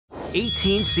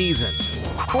18 seasons,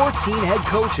 14 head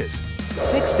coaches,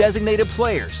 6 designated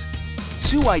players,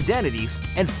 2 identities,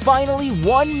 and finally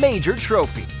 1 major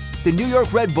trophy. The New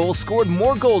York Red Bulls scored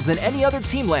more goals than any other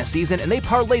team last season, and they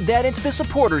parlayed that into the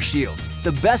Supporters' Shield,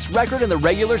 the best record in the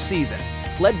regular season.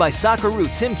 Led by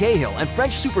Socceroo Tim Cahill and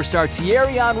French superstar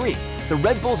Thierry Henry, the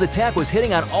Red Bulls' attack was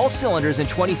hitting on all cylinders in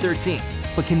 2013.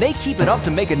 But can they keep it up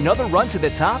to make another run to the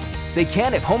top? They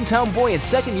can if hometown boy and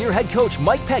second-year head coach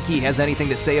Mike Pecky has anything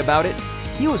to say about it.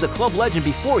 He was a club legend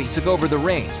before he took over the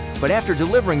reins, but after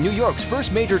delivering New York's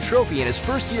first major trophy in his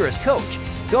first year as coach,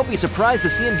 don't be surprised to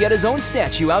see him get his own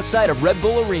statue outside of Red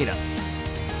Bull Arena.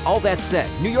 All that said,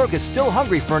 New York is still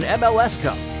hungry for an MLS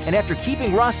Cup, and after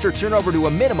keeping roster turnover to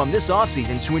a minimum this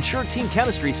offseason to ensure team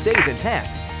chemistry stays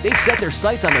intact, they've set their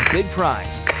sights on the big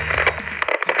prize.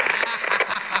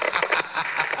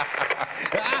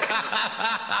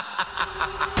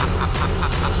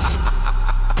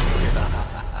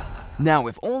 Now,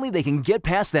 if only they can get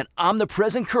past that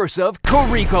omnipresent curse of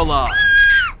Caricola.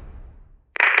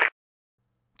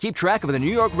 Keep track of the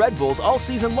New York Red Bulls all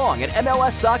season long at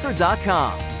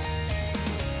MLSsoccer.com.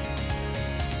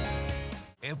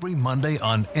 Every Monday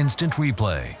on Instant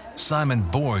Replay, Simon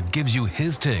Borg gives you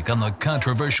his take on the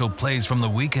controversial plays from the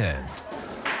weekend.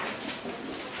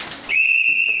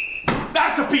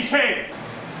 That's a PK!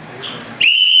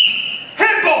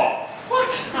 Handball!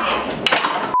 What?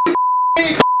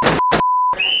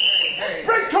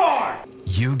 Red card!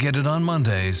 You get it on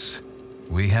Mondays.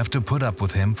 We have to put up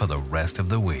with him for the rest of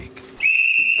the week.